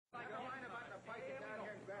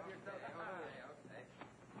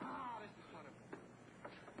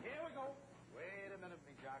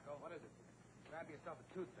Grab yourself a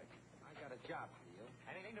toothpick. I got a job for you.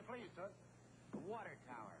 Anything to please, sir. The water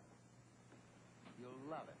tower. You'll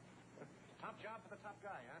love it. Top job for the top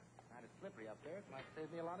guy, huh? Kind of slippery up there. It might save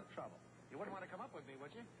me a lot of trouble. You wouldn't want to come up with me,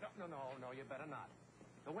 would you? No, you better not.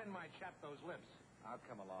 The wind might chap those lips. I'll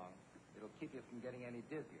come along. It'll keep you from getting any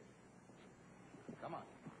dizzier. Come on.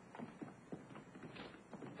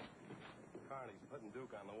 Carney's putting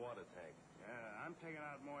Duke on the water tank. Yeah, I'm taking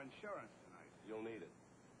out more insurance tonight. You'll need it.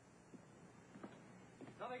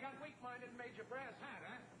 So they got weak-minded and made your brass hat,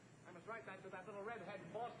 huh? I must write that to that little redhead in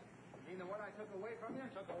Boston. You mean the one I took away from you?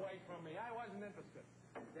 Took away from me. I wasn't interested.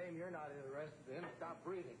 Dame, you're not interested in. Stop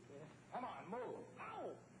breathing. Yeah. Come on, move.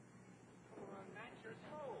 Ow! Come on, that's your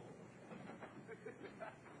soul.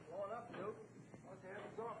 Blow it up, Duke. Once your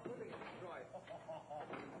heaven's off, living is destroyed.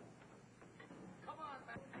 Come on,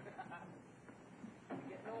 man. You're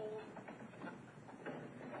getting old.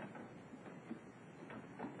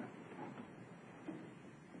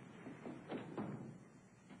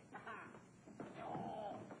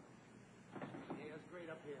 Yeah, it's great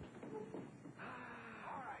up here.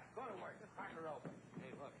 All right, go to work. Crack her open.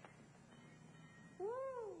 Hey, look.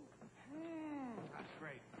 Woo! That's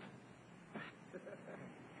great.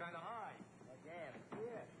 Kind of high. Again.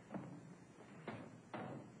 Yeah.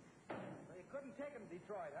 So you couldn't take him to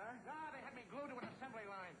Detroit, huh? Ah, they had me glued to an assembly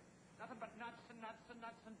line. Nothing but nuts and nuts and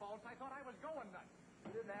nuts and bolts. I thought I was going nuts.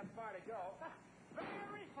 You didn't have far to go.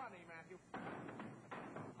 Very funny, Matthew.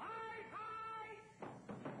 High, high!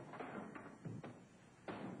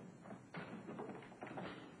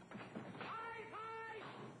 High, high!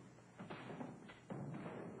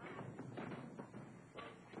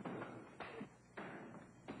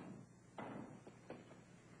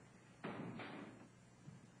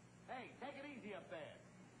 Hey, take it easy up there.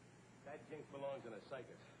 That jinx belongs in a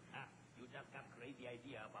circus. Ah, you just got crazy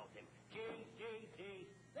idea about him. Jinx.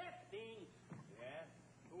 That's me. Yeah?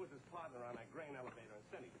 Who was his partner on that grain elevator in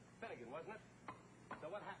Finnegan? Finnegan, wasn't it? So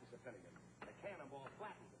what happens to Finnegan? The cannonball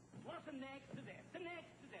flattened him. What's the next to them?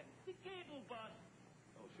 The cable bus.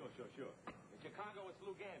 Oh, sure. In Chicago, it's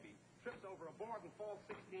Lou Gamby. Trips over a board and falls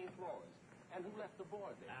 16 floors. And who left the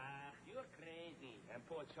board there? Ah, you're crazy. And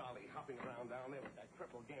poor Charlie hopping around down there with that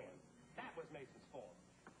crippled Gam. That was Mason's fault.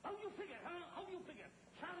 How you figure, huh? How you figure?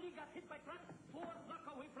 Charlie got hit by truck, 4 block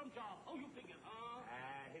away from job. How you figure, huh?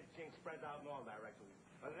 Ah, his jinx spreads out in all directions.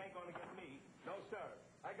 But it ain't gonna get me. No, sir.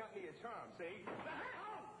 I got me a charm, see?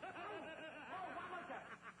 Oh, what was that?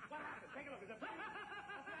 What happened? Take a look. Is it bleeding?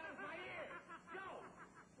 That was my ear. Go.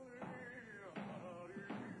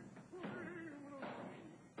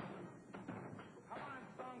 Come on,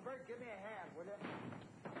 Songbird, give me a hand, will you?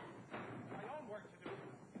 My own work to do.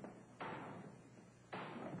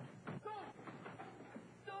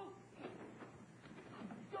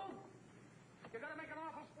 Duke! You're gonna make an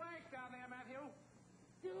awful splash down there, Matthew.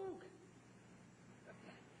 Duke!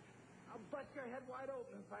 I'll bust your head wide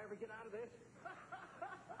open if I ever get out of this.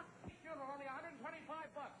 Funeral only $125.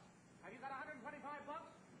 Have you got $125?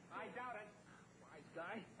 I doubt it. Wise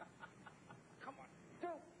guy. Come on,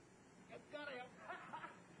 Duke. You've got him.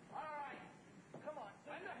 All right. Come on.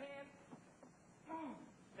 Lend a hand.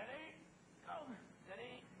 Steady. Go.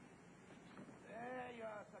 Steady. There you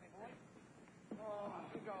are, sonny boy. Oh,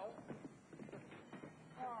 here you go.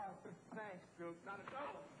 Oh, thanks, Duke. Not a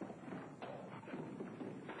double.